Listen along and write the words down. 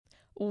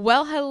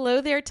Well,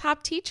 hello there,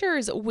 top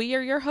teachers. We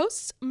are your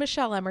hosts,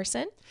 Michelle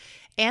Emerson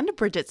and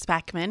Bridget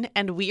Spackman,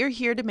 and we are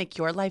here to make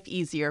your life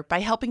easier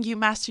by helping you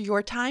master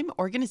your time,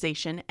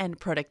 organization, and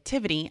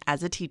productivity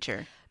as a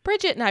teacher.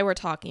 Bridget and I were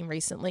talking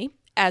recently,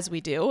 as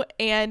we do,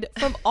 and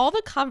from all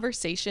the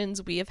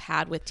conversations we have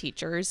had with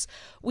teachers,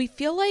 we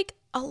feel like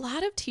a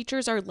lot of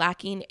teachers are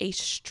lacking a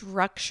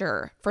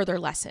structure for their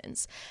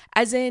lessons,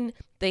 as in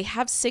they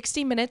have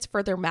 60 minutes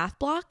for their math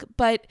block,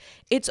 but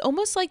it's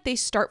almost like they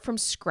start from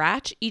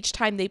scratch each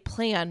time they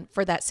plan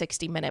for that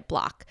 60-minute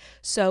block.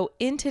 So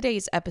in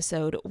today's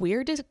episode,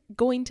 we're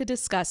going to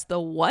discuss the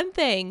one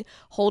thing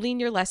holding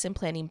your lesson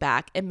planning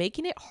back and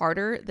making it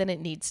harder than it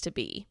needs to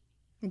be.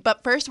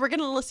 But first, we're going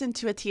to listen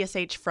to a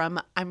TSH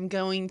from, I'm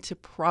going to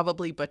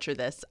probably butcher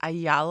this,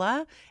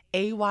 Ayala,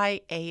 Ayala.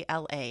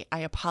 I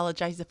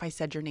apologize if I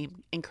said your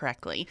name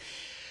incorrectly.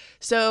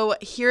 So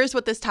here's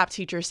what this top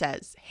teacher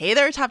says. Hey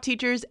there, top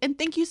teachers, and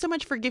thank you so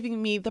much for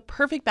giving me the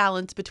perfect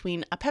balance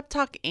between a pep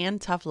talk and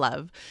tough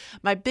love.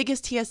 My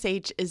biggest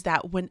TSH is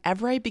that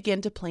whenever I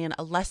begin to plan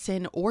a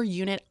lesson or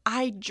unit,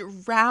 I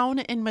drown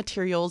in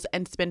materials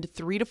and spend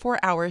 3 to 4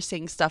 hours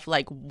saying stuff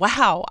like,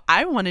 wow,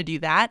 I want to do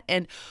that,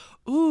 and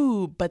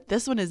ooh, but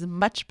this one is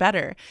much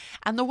better.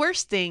 And the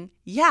worst thing,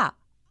 yeah,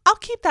 I'll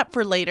keep that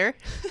for later.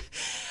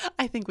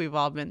 I think we've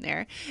all been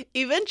there.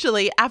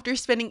 Eventually, after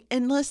spending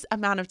endless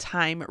amount of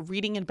time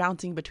reading and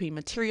bouncing between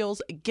materials,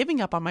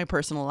 giving up on my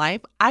personal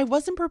life, I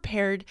wasn't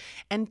prepared,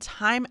 and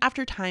time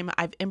after time,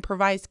 I've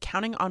improvised,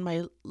 counting on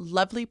my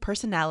lovely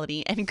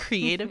personality and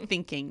creative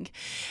thinking.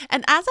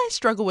 And as I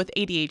struggle with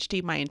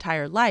ADHD my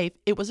entire life,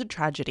 it was a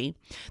tragedy.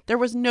 There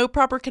was no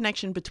proper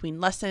connection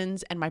between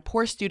lessons, and my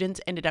poor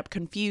students ended up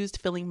confused,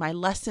 feeling my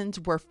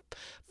lessons were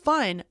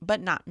fun,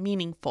 but not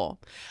meaningful.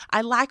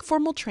 I lack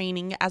formal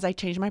training as I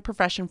changed my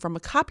profession from a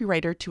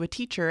copywriter to a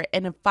teacher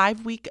in a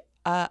 5-week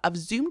of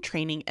Zoom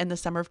training in the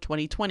summer of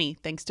 2020,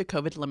 thanks to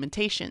COVID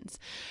limitations.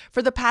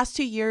 For the past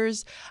 2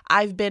 years,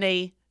 I've been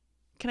a,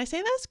 can I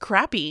say this?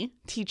 Crappy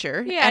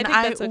teacher. Yeah, and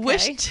I think that's okay.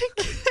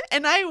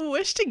 I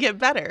wish to get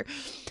better.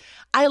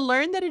 I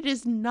learned that it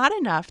is not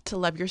enough to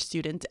love your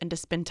students and to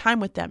spend time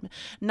with them,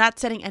 not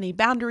setting any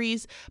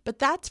boundaries, but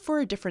that's for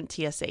a different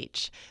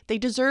TSH. They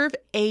deserve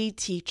a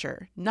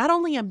teacher, not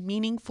only a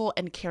meaningful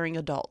and caring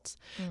adult.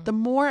 The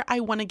more I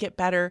want to get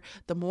better,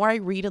 the more I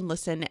read and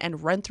listen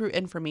and run through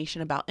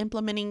information about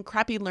implementing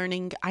crappy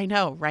learning. I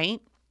know, right?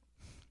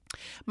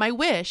 My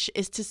wish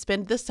is to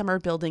spend this summer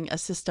building a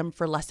system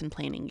for lesson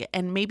planning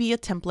and maybe a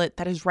template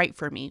that is right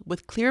for me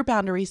with clear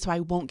boundaries so I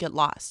won't get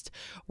lost.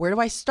 Where do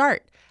I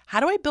start? How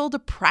do I build a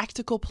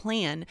practical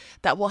plan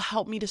that will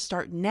help me to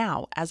start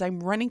now as I'm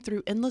running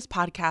through endless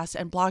podcasts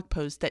and blog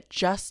posts that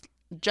just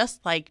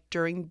like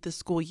during the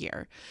school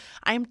year?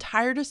 I am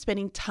tired of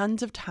spending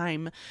tons of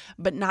time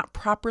but not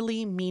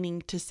properly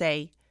meaning to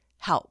say,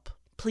 help,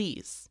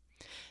 please.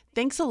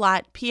 Thanks a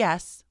lot.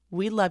 P.S.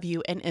 We love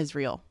you in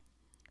Israel.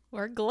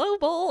 We're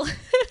global.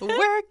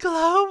 We're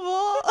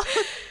global.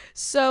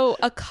 So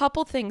a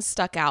couple things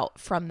stuck out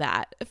from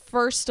that.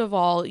 First of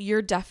all,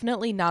 you're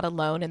definitely not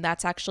alone. And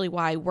that's actually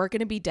why we're going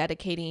to be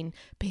dedicating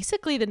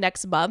basically the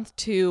next month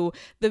to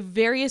the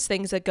various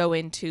things that go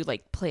into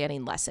like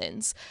planning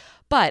lessons.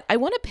 But I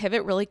want to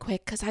pivot really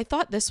quick because I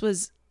thought this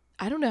was,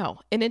 an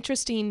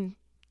interesting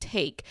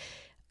take.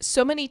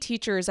 So many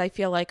teachers, I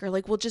feel like, are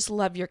like, well, just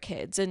love your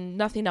kids and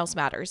nothing else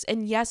matters.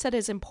 And yes, that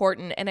is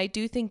important. And I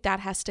do think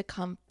that has to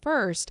come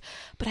first.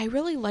 But I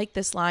really like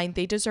this line.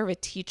 They deserve a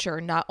teacher,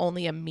 not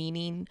only a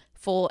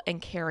meaningful and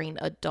caring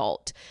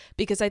adult.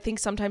 Because I think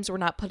sometimes we're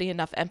not putting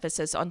enough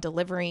emphasis on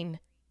delivering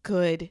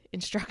good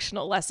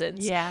instructional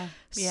lessons. Yeah.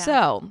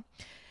 So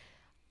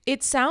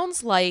it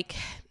sounds like,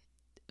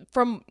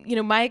 from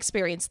my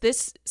experience,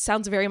 this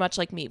sounds very much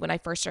like me when I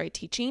first started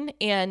teaching.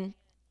 And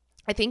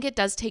I think it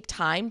does take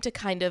time to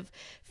kind of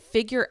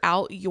figure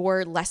out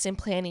your lesson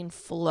planning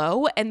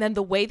flow and then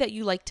the way that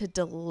you like to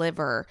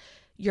deliver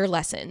your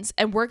lessons.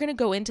 And we're going to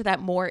go into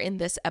that more in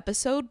this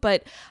episode,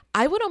 but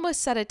I would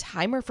almost set a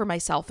timer for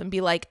myself and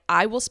be like,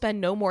 I will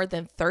spend no more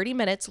than 30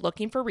 minutes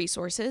looking for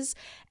resources.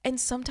 And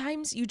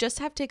sometimes you just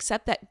have to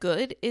accept that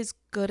good is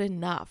good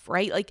enough,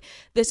 right? Like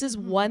this is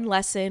one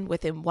lesson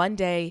within one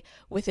day,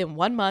 within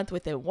 1 month,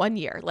 within 1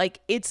 year.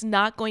 Like it's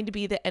not going to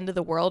be the end of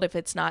the world if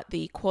it's not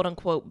the quote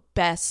unquote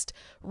best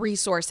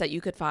resource that you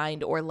could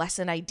find or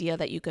lesson idea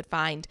that you could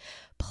find.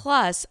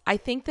 Plus, I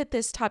think that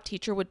this top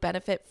teacher would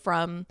benefit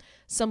from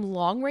some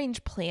long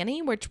range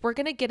planning, which we're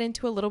going to get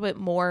into a little bit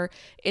more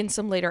in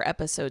some later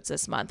episodes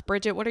this month.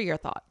 Bridget, what are your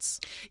thoughts?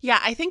 Yeah,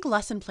 I think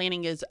lesson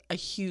planning is a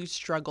huge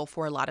struggle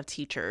for a lot of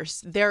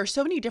teachers. There are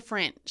so many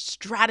different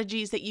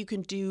strategies that you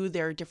can do.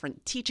 There are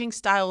different teaching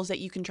styles that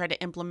you can try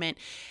to implement.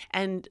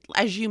 And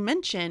as you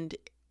mentioned,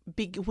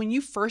 when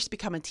you first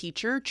become a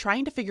teacher,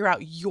 trying to figure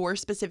out your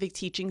specific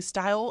teaching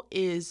style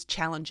is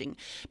challenging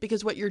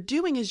because what you're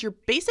doing is you're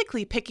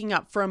basically picking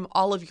up from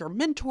all of your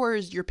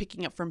mentors, you're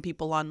picking up from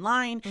people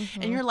online,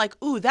 and you're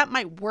like, ooh, that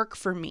might work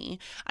for me.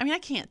 I mean, I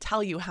can't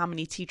tell you how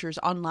many teachers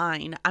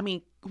online,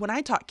 when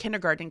I taught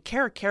kindergarten,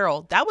 Kara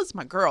Carroll, that was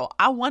my girl.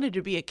 I wanted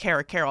to be a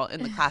Kara Carroll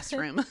in the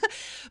classroom.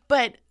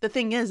 But the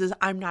thing is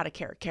I'm not a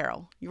Kara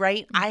Carroll,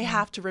 right? I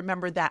have to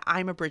remember that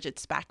I'm a Bridget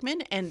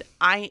Spackman and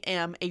I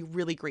am a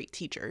really great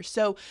teacher.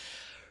 So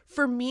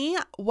for me,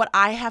 what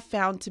I have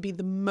found to be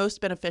the most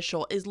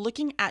beneficial is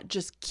looking at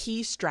just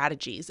key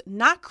strategies,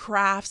 not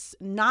crafts,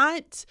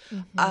 not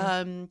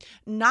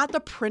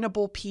the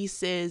printable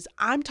pieces.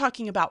 I'm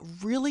talking about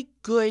really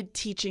good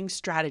teaching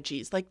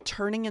strategies, like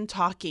turning and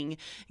talking,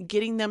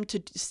 getting them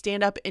to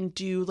stand up and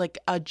do like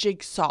a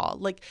jigsaw,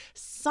 like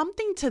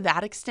something to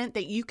that extent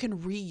that you can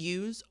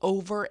reuse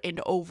over and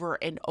over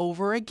and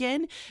over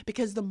again,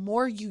 because the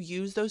more you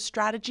use those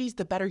strategies,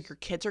 the better your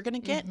kids are going to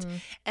get.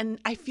 And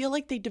I feel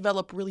like they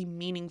develop really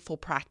meaningful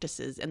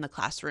practices in the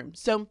classroom.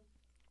 So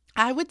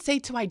I would say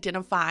to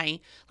identify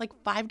like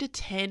 5 to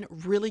 10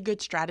 really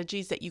good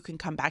strategies that you can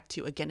come back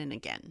to again and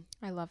again.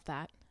 I love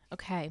that.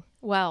 Okay.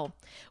 Well,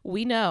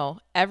 we know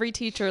every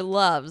teacher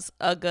loves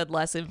a good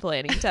lesson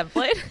planning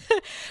template.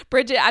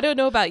 Bridget, I don't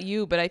know about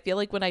you, but I feel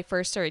like when I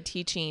first started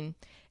teaching,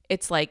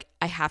 it's like,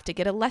 I have to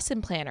get a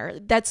lesson planner.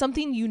 That's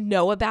something you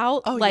know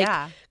about. Oh, like,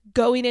 yeah.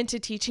 Going into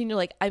teaching, you're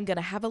like, I'm going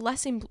to have a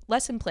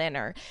lesson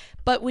planner.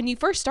 But when you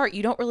first start,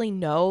 you don't really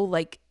know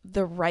like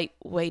the right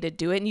way to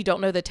do it. And you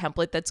don't know the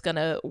template that's going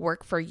to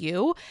work for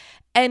you.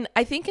 And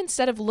I think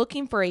instead of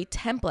looking for a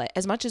template,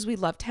 as much as we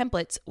love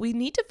templates, we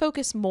need to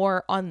focus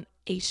more on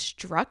a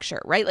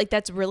structure, right? Like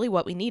that's really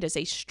what we need, is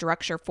a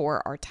structure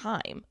for our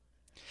time.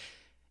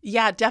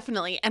 Yeah,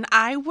 definitely. And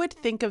I would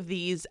think of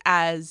these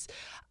as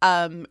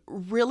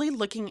really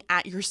looking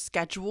at your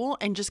schedule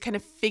and just kind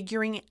of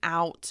figuring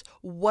out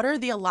what are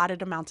the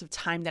allotted amounts of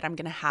time that I'm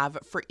going to have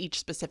for each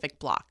specific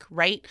block,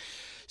 right?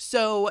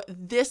 So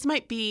this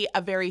might be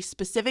a very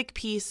specific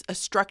piece, a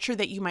structure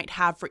that you might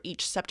have for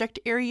each subject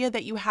area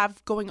that you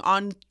have going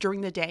on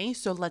during the day.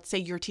 So let's say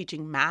you're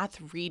teaching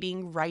math,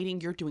 reading, writing,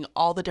 you're doing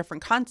all the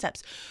different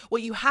concepts.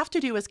 What you have to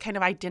do is kind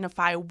of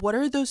identify what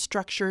are those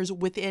structures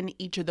within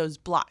each of those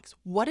blocks.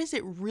 What is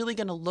it really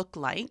going to look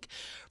like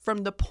from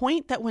the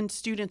point that when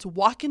students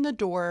walk in the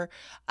door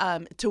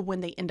to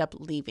when they end up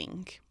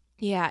leaving?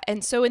 Yeah.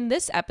 And so in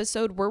this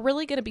episode, we're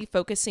really going to be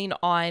focusing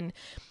on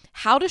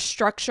how to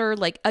structure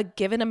like a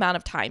given amount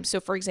of time. So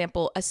for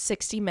example, a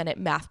 60-minute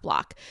math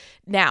block.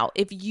 Now,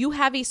 if you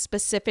have a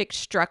specific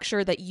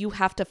structure that you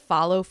have to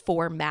follow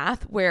for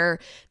math where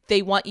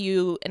they want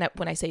you, and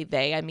when I say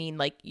they, I mean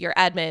like your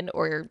admin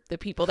or the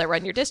people that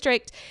run your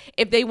district,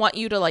 if they want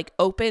you to like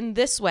open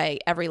this way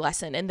every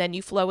lesson and then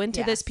you flow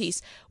into this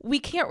piece, we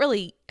can't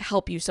really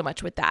help you so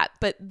much with that.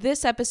 But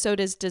this episode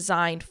is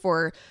designed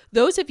for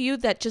those of you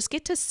that just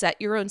get to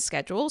set your own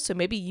schedule. So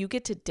maybe you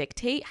get to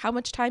dictate how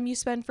much time you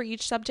spend for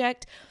each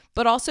subject,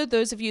 but also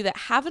those of you that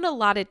haven't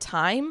allotted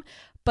time,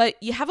 but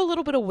you have a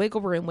little bit of wiggle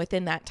room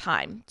within that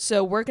time.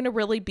 So we're going to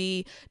really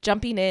be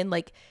jumping in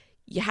like,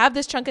 you have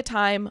this chunk of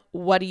time.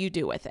 What do you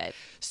do with it?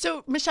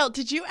 So, Michelle,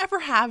 did you ever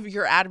have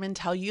your admin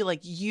tell you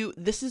like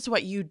this is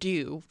what you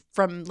do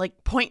from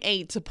like point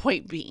A to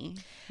point B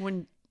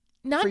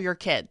for your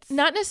kids?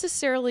 Not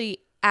necessarily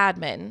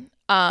admin.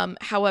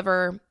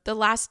 However, the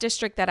last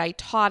district that I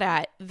taught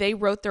at, they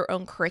wrote their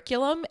own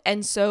curriculum.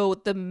 And so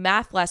the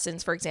math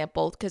lessons, for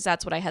example, because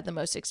that's what I had the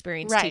most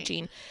experience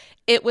teaching,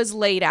 it was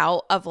laid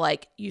out of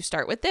like, you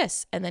start with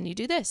this and then you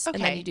do this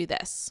and then you do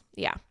this.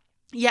 Yeah.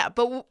 Yeah,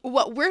 but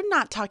what we're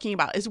not talking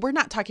about is we're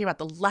not talking about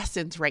the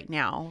lessons right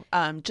now,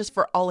 just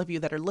for all of you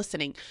that are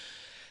listening.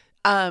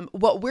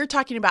 What we're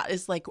talking about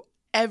is like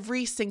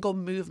every single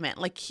movement.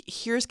 Like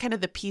here's kind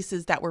of the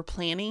pieces that we're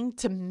planning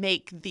to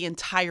make the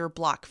entire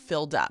block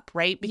filled up,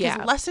 right?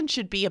 Because lessons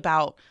should be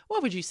about,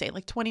 what would you say,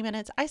 like 20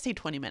 minutes? I say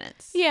 20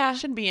 minutes. Yeah. It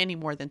shouldn't be any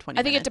more than 20 minutes.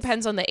 I think minutes. It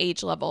depends on the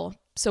age level.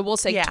 So we'll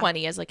say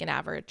 20 as like an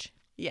average.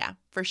 Yeah,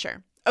 for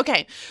sure.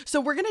 Okay,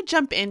 so we're going to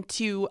jump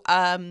into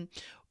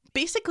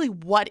basically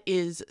what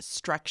is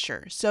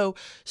structure. So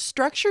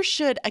structure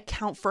should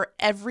account for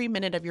every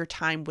minute of your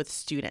time with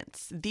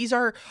students. These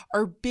are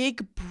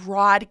big,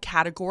 broad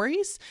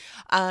categories,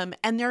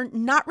 and they're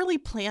not really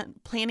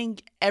planning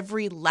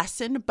every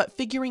lesson, but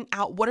figuring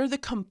out what are the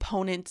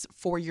components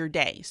for your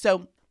day.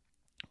 So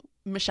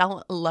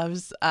Michelle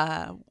loves,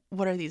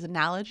 what are these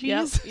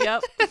analogies?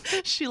 Yep.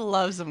 She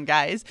loves them,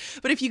 guys.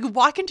 But if you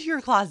walk into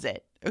your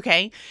closet,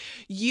 okay,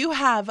 you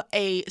have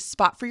a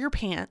spot for your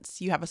pants,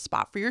 you have a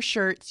spot for your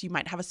shirts, you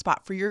might have a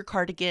spot for your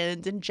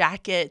cardigans and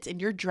jackets and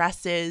your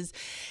dresses.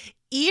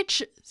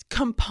 Each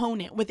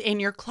component within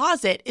your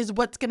closet is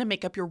what's going to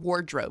make up your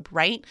wardrobe,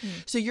 right?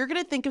 So you're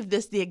going to think of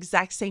this the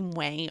exact same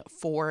way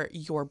for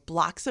your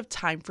blocks of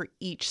time for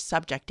each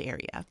subject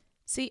area.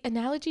 See,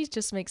 analogies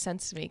just make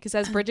sense to me because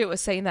as Bridget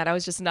was saying that, I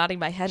was just nodding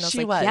my head and I was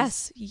She like,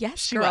 was. yes,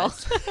 She girl.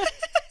 was.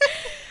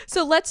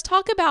 So let's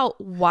talk about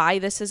why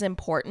this is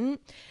important.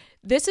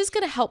 This is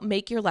going to help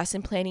make your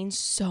lesson planning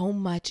so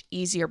much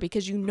easier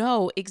because you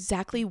know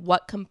exactly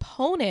what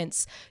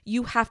components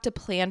you have to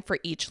plan for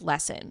each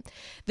lesson.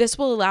 This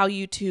will allow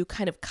you to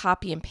kind of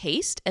copy and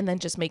paste and then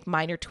just make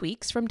minor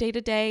tweaks from day to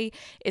day.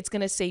 It's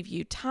going to save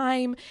you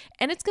time,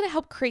 and it's going to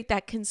help create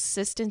that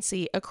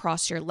consistency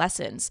across your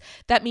lessons.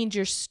 That means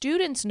your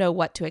students know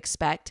what to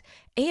expect.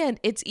 And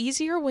it's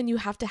easier when you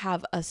have to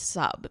have a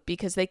sub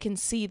because they can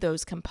see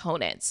those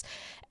components.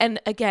 And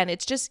again,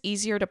 it's just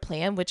easier to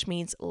plan, which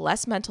means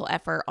less mental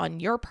effort on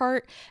your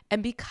part.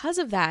 And because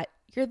of that,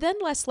 you're then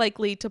less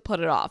likely to put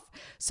it off.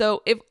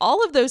 So if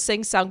all of those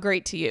things sound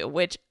great to you,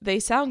 which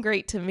they sound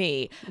great to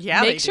me,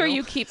 make sure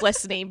you keep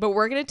listening. But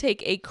we're going to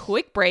take a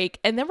quick break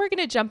and then we're going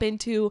to jump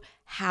into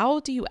how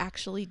do you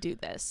actually do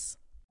this?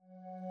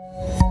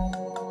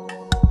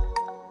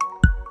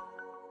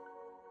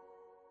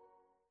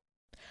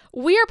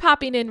 We are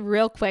popping in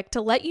real quick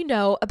to let you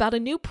know about a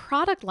new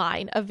product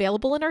line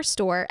available in our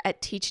store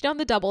at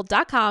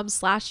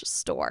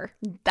teachingonthedouble.com/store.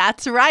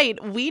 That's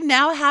right. We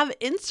now have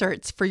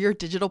inserts for your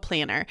digital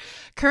planner.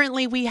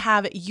 Currently, we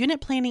have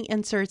unit planning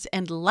inserts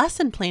and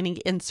lesson planning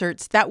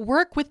inserts that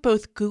work with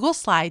both Google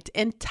Slides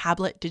and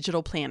tablet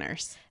digital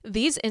planners.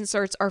 These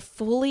inserts are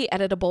fully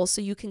editable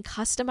so you can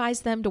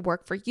customize them to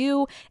work for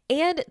you,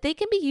 and they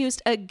can be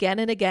used again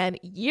and again,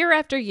 year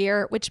after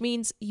year, which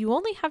means you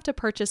only have to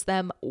purchase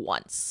them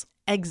once.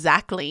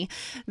 Exactly.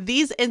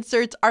 These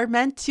inserts are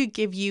meant to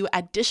give you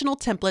additional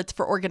templates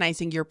for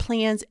organizing your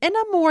plans in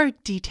a more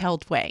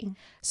detailed way.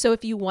 So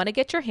if you want to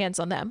get your hands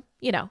on them,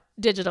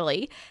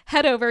 digitally,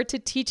 head over to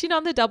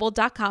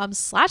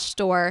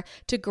teachingonthedouble.com/store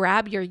to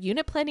grab your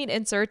unit planning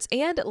inserts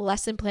and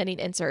lesson planning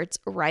inserts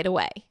right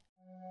away.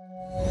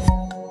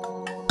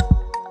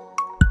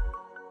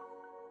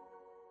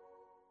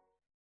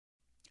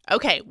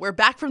 Okay, we're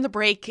back from the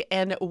break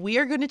and we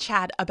are going to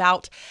chat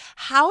about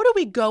how do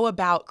we go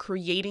about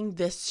creating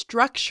this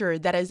structure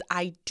that is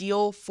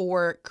ideal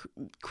for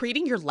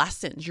creating your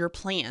lessons, your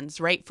plans,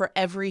 right, for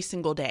every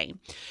single day.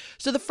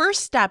 So the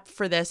first step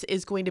for this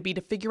is going to be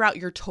to figure out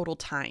your total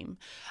time.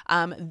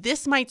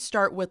 This might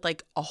start with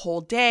like a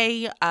whole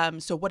day.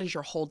 So what does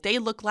your whole day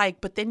look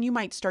like? But then you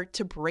might start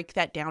to break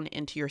that down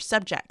into your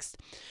subjects.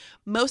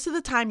 Most of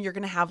the time you're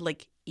going to have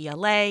like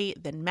ELA,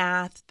 then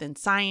math, then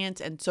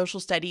science and social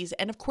studies.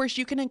 And of course,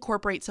 you can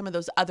incorporate some of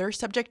those other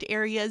subject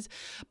areas,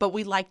 but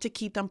we like to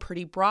keep them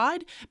pretty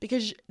broad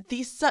because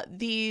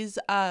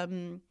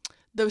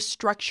those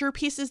structure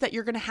pieces that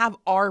you're going to have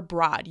are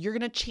broad. You're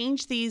going to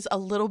change these a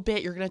little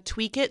bit. You're going to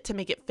tweak it to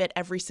make it fit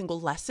every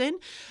single lesson,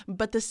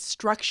 but the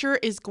structure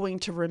is going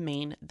to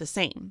remain the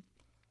same.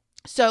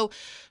 So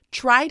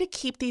try to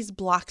keep these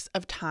blocks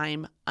of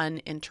time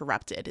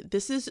uninterrupted.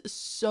 This is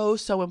so,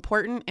 so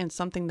important and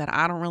something that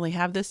I don't really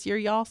have this year,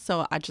 y'all.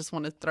 So I just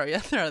want to throw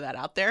that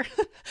out there.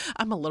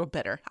 I'm a little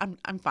bitter. I'm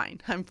fine.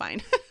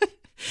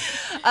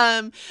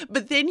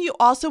 But then you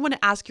also want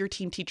to ask your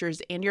team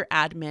teachers and your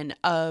admin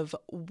of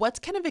what's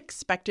kind of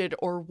expected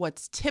or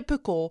what's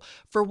typical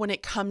for when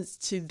it comes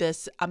to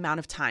this amount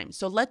of time.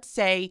 So let's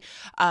say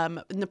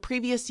in the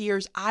previous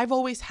years, I've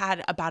always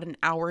had about an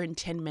hour and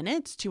 10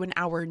 minutes to an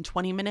hour and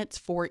 20 minutes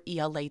for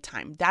ELA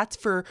time. That's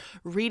for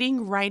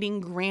reading,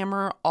 writing,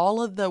 grammar,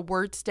 all of the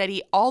word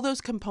study, all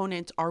those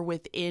components are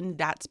within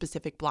that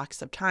specific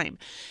blocks of time.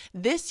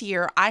 This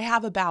year, I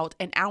have about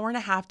an hour and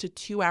a half to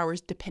 2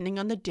 hours, depending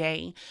on the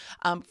day,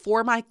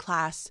 for my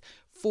class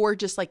for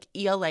just like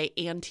ELA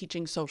and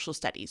teaching social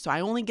studies. So I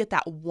only get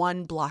that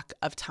one block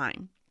of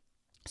time.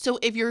 So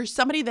if you're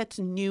somebody that's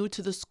new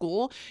to the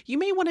school, you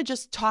may want to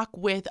just talk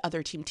with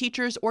other team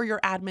teachers or your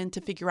admin to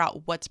figure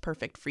out what's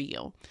perfect for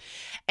you.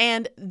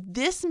 And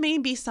this may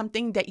be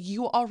something that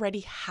you already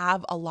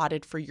have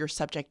allotted for your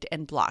subject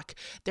and block.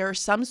 There are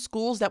some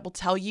schools that will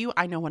tell you,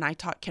 I know when I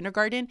taught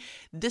kindergarten,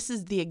 this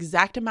is the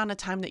exact amount of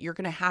time that you're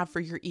going to have for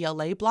your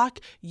ELA block.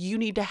 You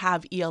need to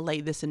have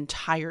ELA this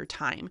entire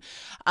time.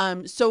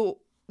 So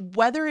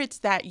whether it's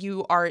that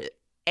you are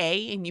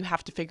A, and you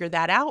have to figure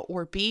that out,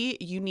 or B,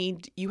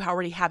 you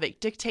already have it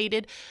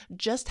dictated,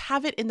 just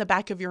have it in the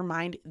back of your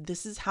mind.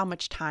 This is how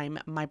much time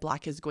my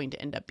block is going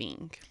to end up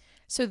being.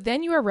 So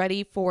then you are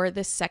ready for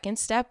the second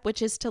step,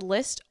 which is to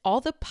list all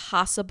the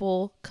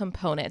possible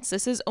components.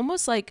 This is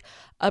almost like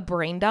a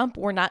brain dump.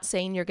 We're not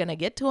saying you're going to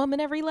get to them in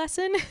every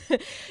lesson.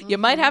 You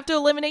might have to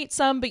eliminate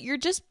some, but you're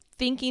just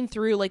thinking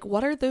through like,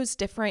 what are those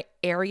different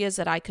areas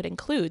that I could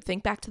include?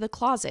 Think back to the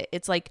closet.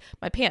 It's like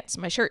my pants,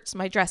 my shirts,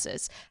 my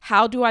dresses.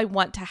 How do I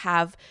want to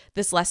have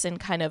this lesson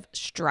kind of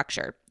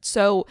structured?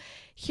 So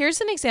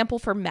here's an example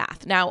for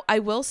math. Now, I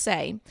will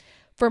say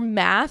for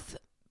math,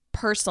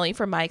 personally,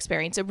 from my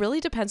experience, it really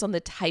depends on the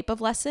type of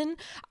lesson.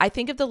 I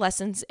think of the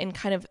lessons in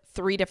kind of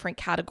three different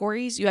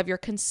categories. You have your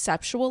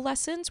conceptual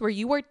lessons where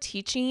you are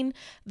teaching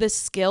the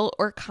skill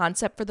or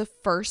concept for the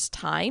first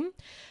time.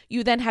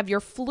 You then have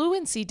your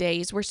fluency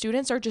days where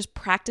students are just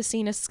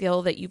practicing a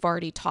skill that you've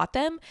already taught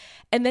them.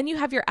 And then you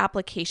have your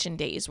application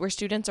days where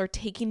students are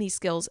taking these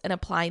skills and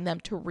applying them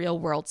to real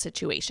world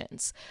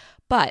situations.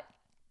 But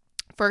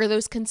for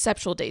those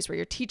conceptual days where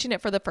you're teaching it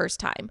for the first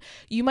time,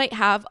 you might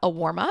have a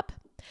warm up,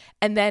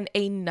 And then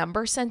a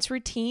number sense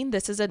routine.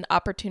 This is an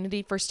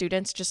opportunity for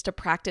students just to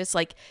practice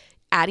like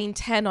adding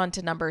 10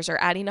 onto numbers or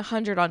adding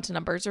 100 onto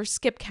numbers or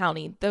skip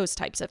counting, those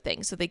types of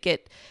things. So they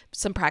get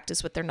some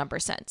practice with their number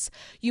sense.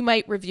 You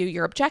might review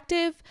your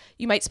objective.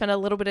 You might spend a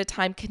little bit of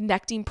time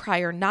connecting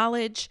prior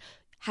knowledge,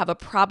 have a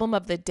problem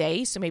of the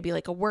day. So maybe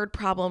like a word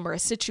problem or a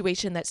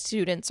situation that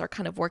students are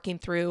kind of working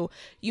through.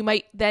 You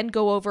might then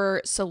go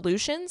over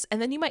solutions,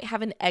 and then you might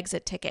have an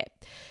exit ticket.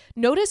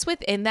 Notice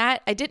within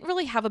that, I didn't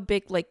really have a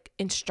big like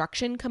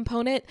instruction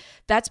component.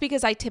 That's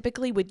because I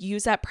typically would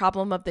use that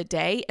problem of the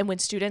day. And when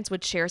students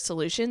would share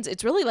solutions,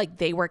 it's really like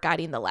they were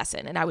guiding the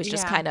lesson and I was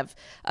just kind of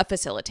a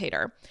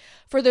facilitator.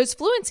 For those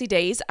fluency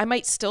days, I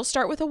might still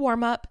start with a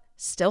warm up,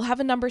 still have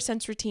a number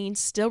sense routine,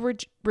 still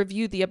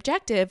review the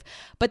objective,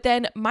 but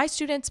then my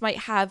students might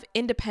have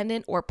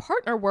independent or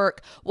partner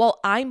work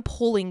while I'm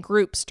pulling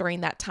groups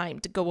during that time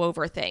to go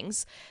over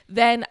things.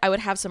 Then I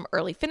would have some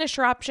early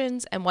finisher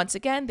options, and once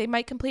again, they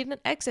might complete an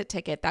exit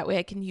ticket. That way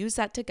I can use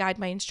that to guide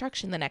my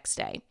instruction the next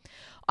day.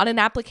 On an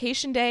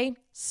application day,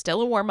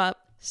 still a warm-up,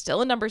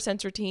 still a number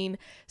sense routine,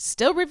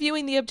 still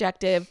reviewing the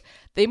objective.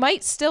 They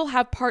might still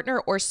have partner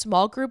or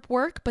small group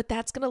work, but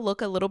that's going to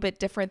look a little bit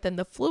different than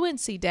the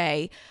fluency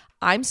day.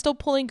 I'm still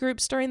pulling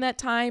groups during that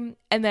time.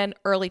 And then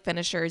early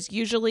finishers,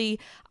 usually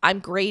I'm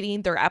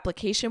grading their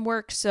application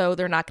work, so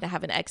they're not going to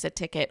have an exit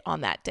ticket on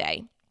that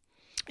day.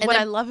 And what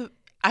then, I love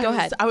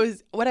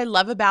what I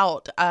love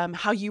about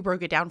how you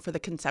broke it down for the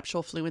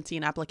conceptual fluency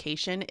and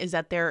application is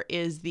that there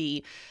is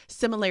the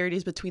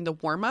similarities between the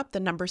warm-up,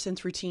 the number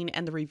sense routine,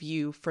 and the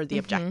review for the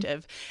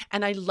objective.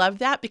 And I love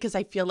that because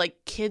I feel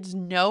like kids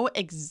know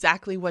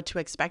exactly what to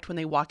expect when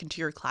they walk into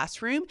your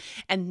classroom,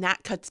 and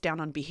that cuts down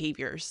on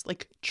behaviors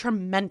like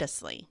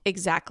tremendously.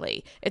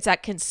 Exactly. It's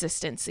that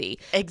consistency.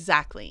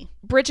 Exactly.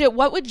 Bridget,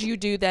 what would you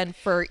do then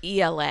for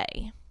ELA?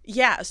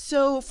 Yeah,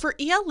 so for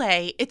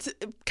ELA, it's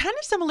kind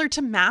of similar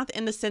to math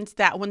in the sense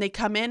that when they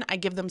come in, I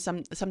give them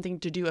something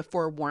to do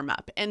for a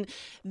warm-up. And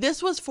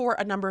this was for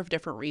a number of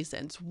different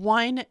reasons.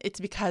 One,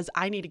 it's because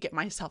I need to get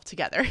myself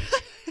together.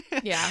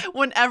 Yeah.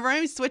 Whenever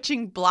I'm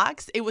switching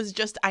blocks, it was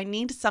just I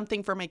need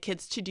something for my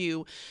kids to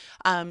do.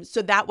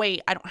 So that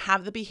way I don't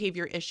have the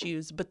behavior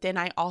issues, but then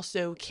I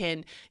also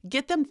can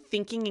get them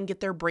thinking and get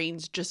their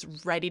brains just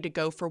ready to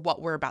go for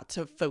what we're about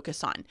to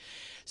focus on.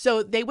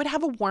 So they would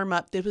have a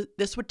warm-up.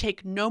 This would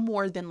take no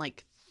more than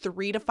like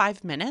 3 to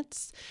 5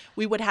 minutes.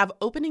 We would have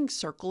opening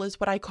circle is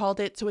what I called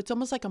it. So it's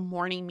almost like a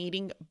morning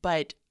meeting,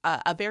 but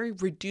a very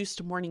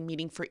reduced morning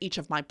meeting for each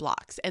of my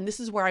blocks. And this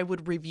is where I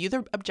would review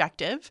the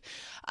objective.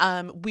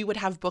 We would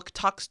have book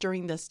talks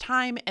during this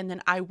time. And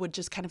then I would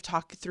just kind of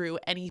talk through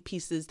any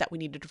pieces that we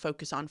needed to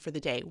focus on for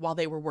the day while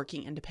they were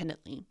working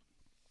independently.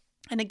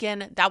 And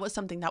again, that was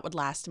something that would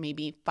last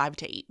maybe 5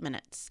 to 8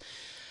 minutes.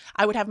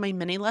 I would have my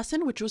mini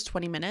lesson, which was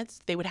 20 minutes.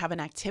 They would have an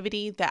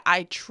activity that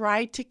I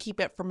tried to keep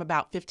it from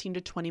about 15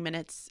 to 20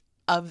 minutes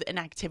of an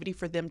activity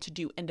for them to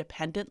do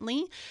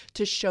independently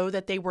to show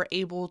that they were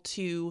able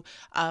to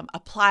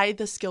apply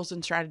the skills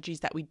and strategies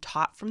that we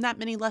taught from that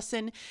mini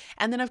lesson.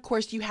 And then, of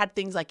course, you had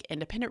things like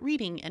independent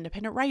reading,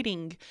 independent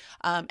writing,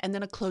 and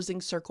then a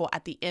closing circle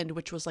at the end,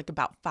 which was like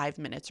about 5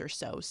 minutes or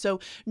so. So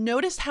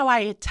notice how I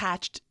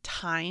attached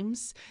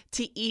times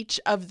to each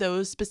of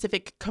those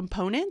specific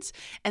components.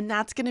 And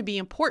that's going to be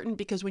important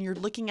because when you're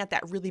looking at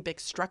that really big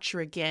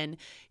structure again,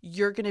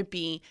 you're going to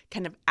be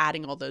kind of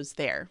adding all those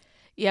there.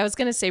 Yeah, I was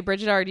going to say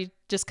Bridget already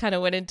just kind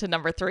of went into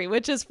number 3,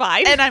 which is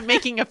fine. And I'm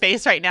making a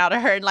face right now to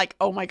her and like,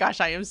 oh my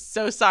gosh, I am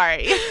so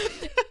sorry.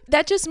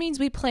 That just means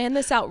we planned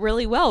this out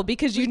really well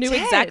because you knew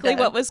exactly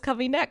what was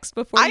coming next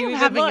before you even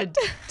having looked.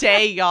 a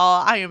day,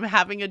 y'all. I am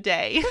having a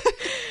day.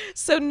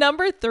 So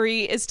number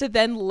 3 is to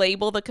then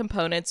label the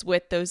components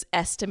with those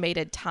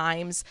estimated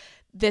times.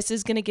 This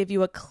is going to give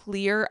you a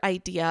clear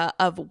idea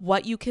of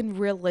what you can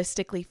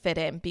realistically fit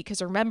in.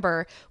 Because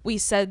remember, we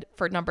said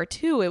for number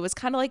 2, it was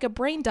kind of like a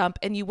brain dump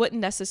and you wouldn't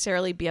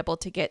necessarily be able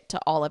to get to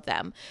all of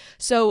them.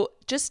 So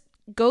just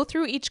go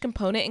through each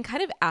component and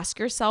kind of ask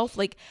yourself,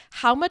 like,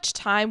 how much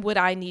time would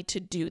I need to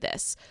do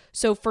this?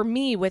 So for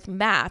me with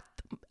math,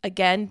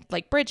 again,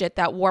 like Bridget,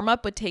 that warm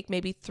up would take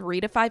maybe 3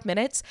 to 5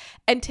 minutes.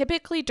 And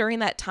typically during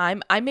that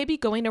time, I may be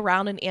going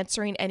around and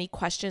answering any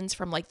questions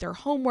from like their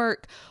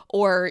homework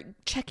or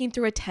checking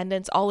through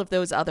attendance, all of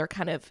those other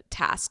kind of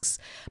tasks.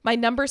 My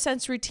number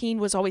sense routine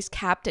was always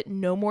capped at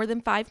no more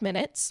than 5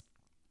 minutes.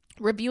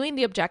 Reviewing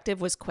the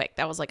objective was quick.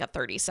 That was like a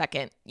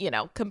 30-second,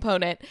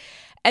 component.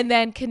 And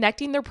then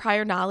connecting their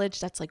prior knowledge,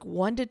 that's like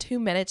 1 to 2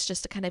 minutes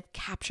just to kind of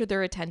capture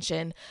their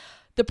attention.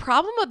 The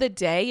problem of the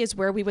day is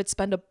where we would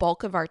spend a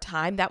bulk of our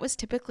time. That was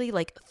typically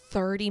like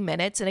 30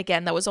 minutes. And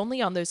again, that was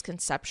only on those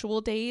conceptual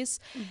days.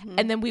 Mm-hmm.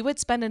 And then we would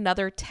spend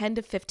another 10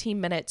 to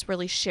 15 minutes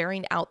really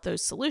sharing out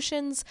those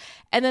solutions.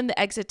 And then the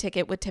exit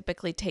ticket would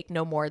typically take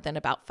no more than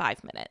about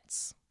 5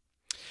 minutes.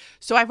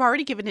 So I've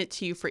already given it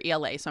to you for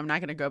ELA, so I'm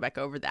not going to go back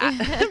over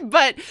that.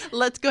 But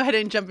let's go ahead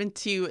and jump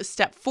into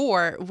step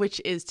 4,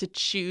 which is to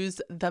choose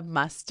the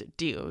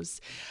must-dos.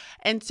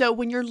 And so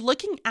when you're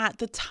looking at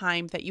the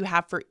time that you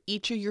have for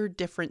each of your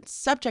different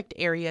subject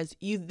areas,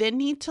 you then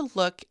need to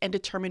look and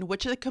determine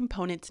which of the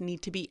components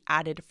need to be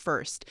added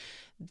first.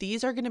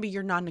 These are going to be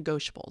your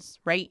non-negotiables,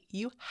 right?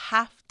 You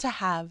have to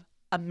have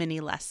a mini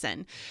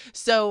lesson.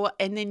 So,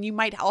 and then you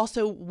might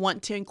also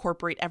want to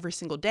incorporate every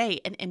single day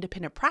an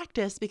independent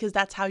practice, because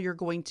that's how you're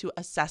going to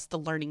assess the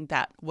learning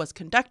that was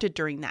conducted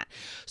during that.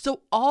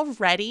 So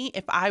already,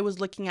 if I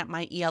was looking at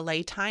my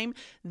ELA time,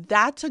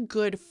 that's a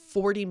good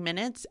 40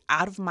 minutes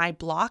out of my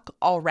block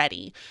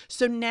already.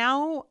 So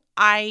now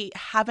I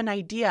have an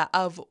idea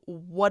of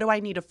what do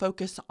I need to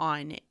focus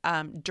on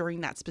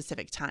during that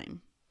specific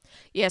time.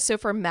 Yeah, so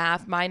for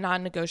math, my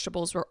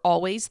non-negotiables were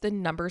always the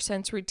number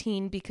sense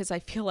routine, because I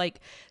feel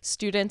like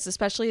students,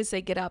 especially as they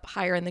get up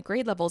higher in the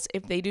grade levels,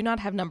 if they do not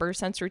have number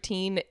sense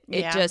routine,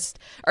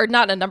 or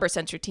not a number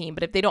sense routine,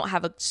 but if they don't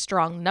have a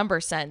strong number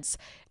sense,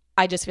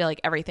 I just feel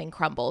like everything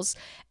crumbles.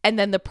 And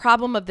then the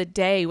problem of the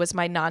day was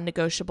my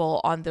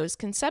non-negotiable on those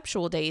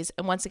conceptual days.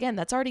 And once again,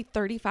 that's already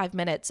 35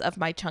 minutes of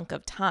my chunk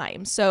of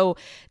time. So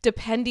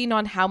depending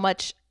on how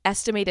much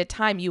estimated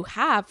time you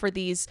have for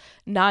these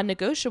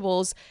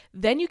non-negotiables,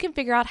 then you can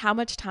figure out how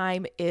much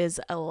time is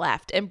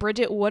left. And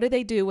Bridget, what do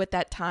they do with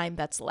that time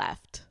that's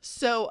left?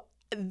 So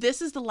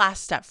this is the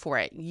last step for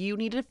it. You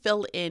need to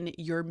fill in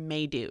your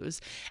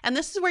may-dos. And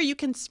this is where you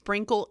can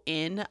sprinkle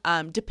in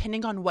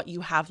depending on what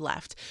you have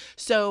left.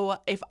 So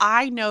if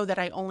I know that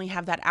I only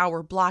have that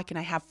hour block and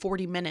I have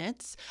 40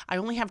 minutes, I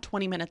only have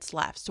 20 minutes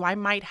left. So I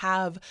might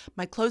have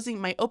my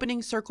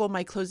opening circle,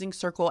 my closing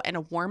circle, and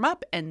a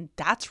warm-up. And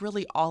that's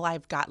really all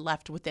I've got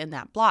left within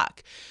that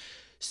block.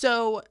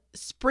 So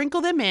sprinkle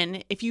them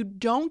in. If you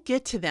don't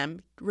get to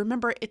them,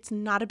 remember, it's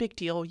not a big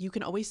deal. You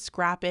can always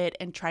scrap it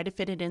and try to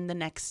fit it in the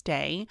next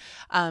day.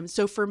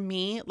 So for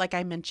me, like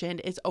I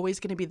mentioned, it's always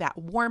going to be that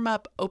warm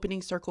up,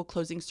 opening circle,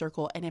 closing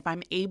circle. And if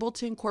I'm able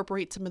to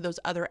incorporate some of those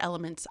other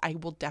elements, I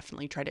will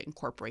definitely try to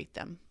incorporate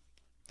them.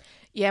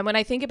 Yeah, when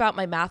I think about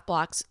my math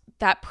blocks,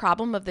 that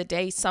problem of the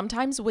day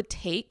sometimes would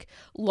take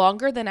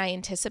longer than I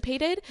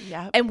anticipated.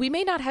 Yep. And we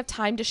may not have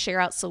time to share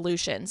out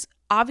solutions.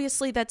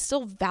 Obviously, that's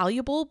still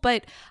valuable,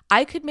 but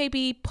I could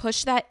maybe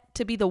push that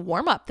to be the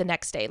warm up the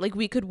next day. Like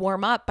we could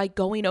warm up by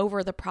going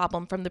over the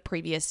problem from the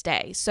previous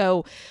day.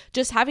 So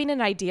just having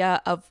an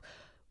idea of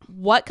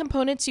what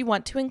components you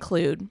want to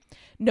include,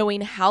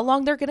 knowing how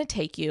long they're going to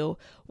take you,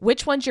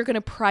 which ones you're going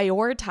to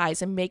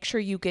prioritize and make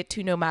sure you get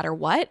to no matter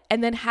what,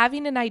 and then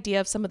having an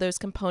idea of some of those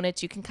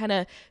components you can kind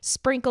of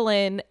sprinkle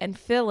in and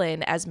fill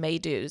in as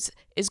may-dos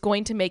is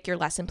going to make your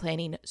lesson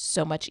planning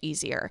so much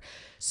easier.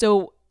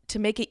 So to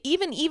make it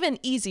even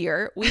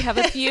easier, we have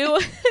a few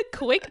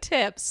quick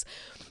tips.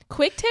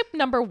 Quick tip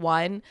number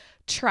 1,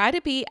 try to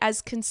be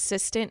as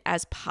consistent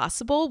as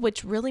possible,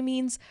 which really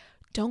means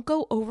don't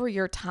go over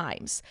your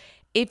times.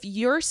 If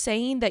you're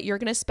saying that you're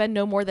going to spend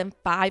no more than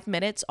 5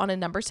 minutes on a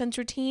number sense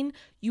routine,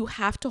 you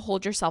have to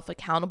hold yourself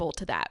accountable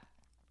to that.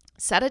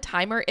 Set a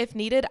timer if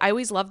needed. I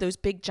always love those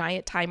big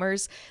giant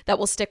timers that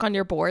will stick on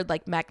your board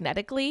like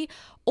magnetically,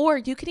 or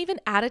you can even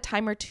add a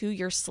timer to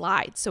your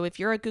slides. So if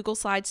you're a Google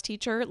Slides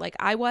teacher like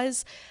I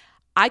was,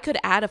 I could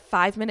add a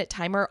 5-minute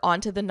timer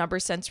onto the number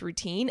sense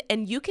routine,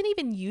 and you can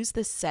even use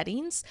the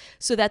settings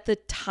so that the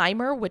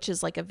timer, which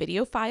is like a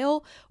video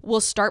file,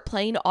 will start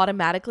playing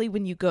automatically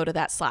when you go to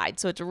that slide.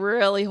 So it's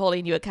really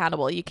holding you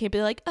accountable. You can't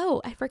be like,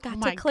 oh, I forgot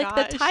to click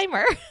the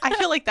timer. I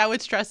feel like that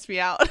would stress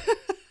me out.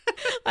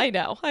 I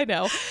know.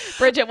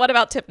 Bridget, what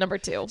about tip number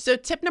 2? So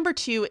tip number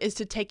 2 is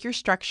to take your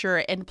structure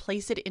and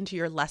place it into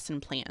your lesson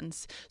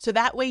plans. So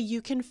that way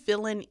you can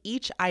fill in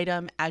each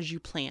item as you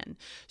plan.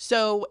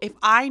 So if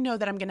I know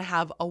that I'm going to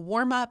have a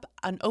warm up,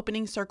 an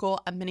opening circle,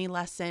 a mini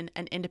lesson,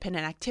 an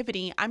independent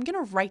activity, I'm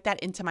going to write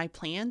that into my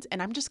plans,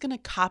 and I'm just going to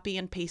copy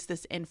and paste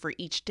this in for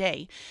each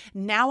day.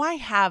 Now I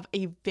have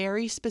a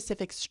very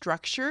specific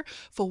structure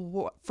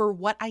for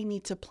what I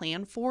need to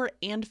plan for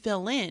and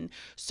fill in,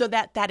 so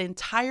that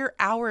entire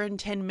hour and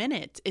 10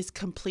 minutes is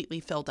completely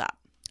filled up.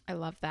 I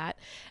love that.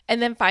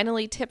 And then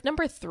finally, tip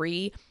number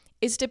 3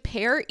 is to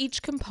pair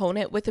each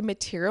component with a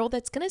material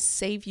that's going to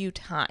save you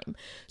time.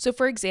 So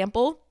for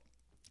example,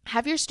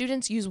 have your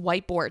students use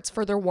whiteboards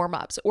for their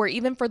warm-ups or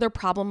even for their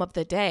problem of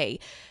the day.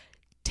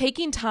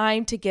 Taking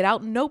time to get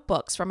out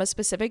notebooks from a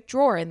specific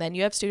drawer, and then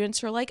you have students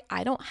who are like,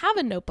 I don't have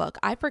a notebook.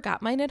 I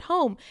forgot mine at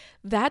home.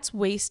 That's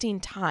wasting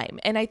time.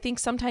 And I think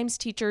sometimes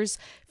teachers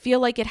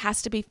feel like it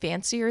has to be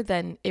fancier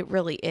than it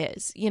really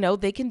is. You know,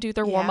 they can do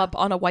their warm-up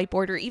on a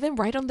whiteboard or even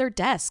right on their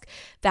desk.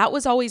 That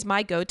was always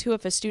my go-to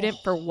if a student,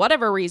 for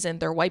whatever reason,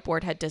 their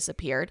whiteboard had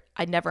disappeared.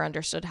 I never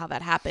understood how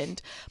that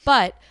happened.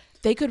 But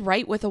they could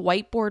write with a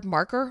whiteboard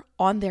marker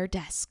on their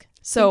desk.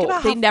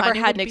 So they never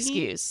had an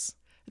excuse.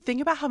 Think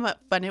about how much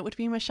fun it would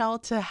be, Michelle,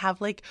 to have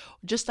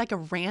just a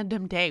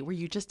random day where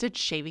you just did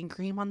shaving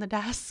cream on the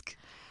desk.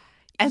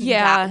 And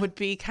that would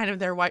be kind of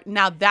their white.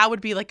 Now that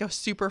would be like a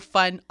super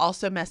fun,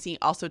 also messy,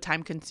 also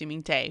time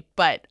consuming day.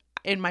 But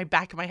in my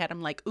back of my head,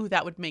 I'm like, ooh,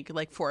 that would make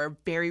like for a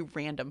very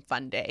random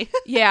fun day.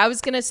 Yeah, I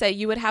was going to say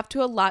you would have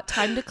to allot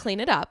time to clean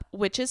it up,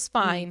 which is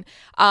fine.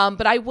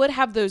 But I would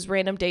have those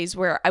random days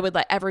where I would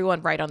let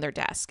everyone write on their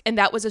desk. And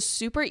that was a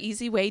super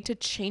easy way to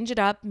change it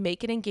up,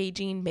 make it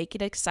engaging, make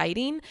it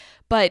exciting.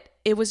 But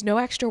it was no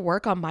extra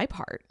work on my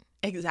part.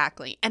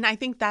 Exactly. And I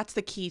think that's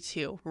the key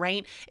too,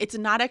 right? It's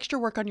not extra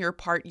work on your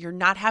part. You're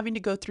not having to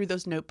go through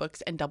those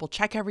notebooks and double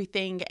check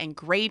everything and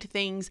grade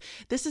things.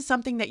 This is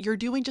something that you're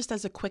doing just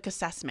as a quick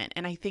assessment.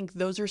 And I think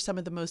those are some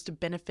of the most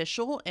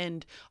beneficial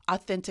and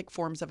authentic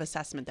forms of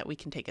assessment that we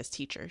can take as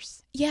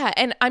teachers. Yeah.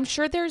 And I'm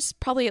sure there's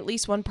probably at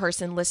least one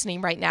person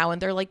listening right now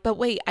and they're like, but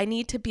wait, I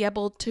need to be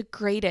able to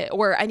grade it,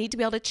 or I need to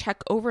be able to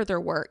check over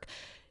their work.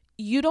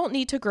 You don't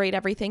need to grade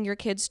everything your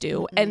kids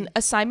do. Mm-mm. And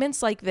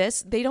assignments like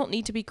this, they don't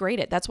need to be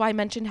graded. That's why I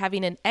mentioned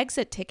having an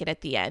exit ticket at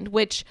the end,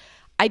 which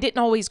I didn't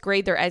always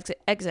grade their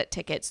exit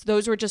tickets.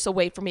 Those were just a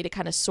way for me to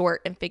kind of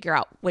sort and figure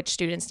out which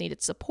students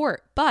needed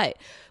support. But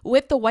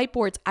with the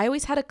whiteboards, I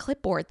always had a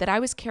clipboard that I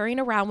was carrying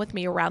around with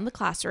me around the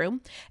classroom,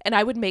 and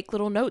I would make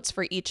little notes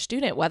for each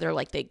student, whether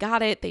like they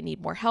got it, they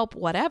need more help,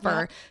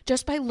 whatever,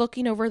 just by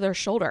looking over their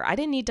shoulder. I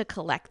didn't need to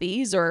collect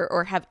these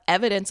or have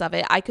evidence of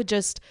it. I could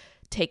just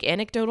take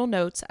anecdotal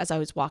notes as I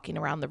was walking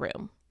around the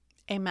room.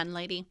 Amen,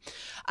 lady.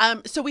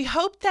 So we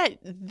hope that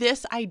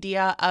this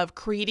idea of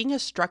creating a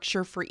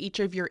structure for each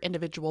of your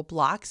individual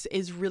blocks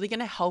is really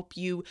going to help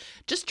you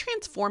just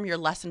transform your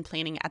lesson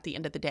planning at the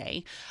end of the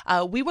day.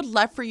 We would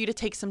love for you to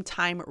take some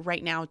time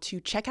right now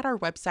to check out our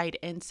website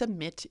and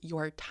submit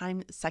your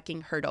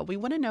time-sucking hurdle. We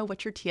want to know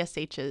what your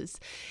TSH is.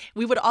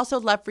 We would also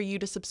love for you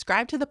to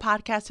subscribe to the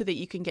podcast so that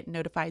you can get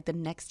notified the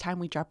next time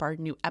we drop our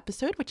new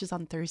episode, which is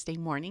on Thursday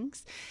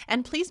mornings.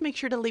 And please make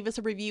sure to leave us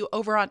a review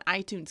over on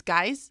iTunes,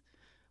 guys.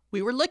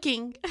 We were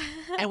looking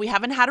and we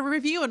haven't had a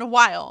review in a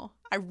while.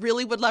 I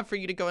really would love for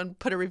you to go and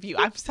put a review.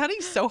 I'm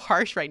sounding so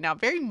harsh right now.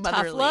 Very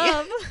motherly. Tough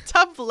love.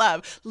 Tough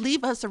love.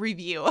 Leave us a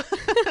review. All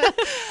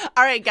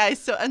right, guys.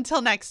 So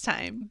until next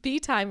time,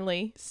 be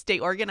timely, stay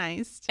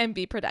organized, and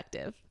be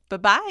productive.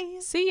 Bye-bye.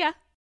 See ya.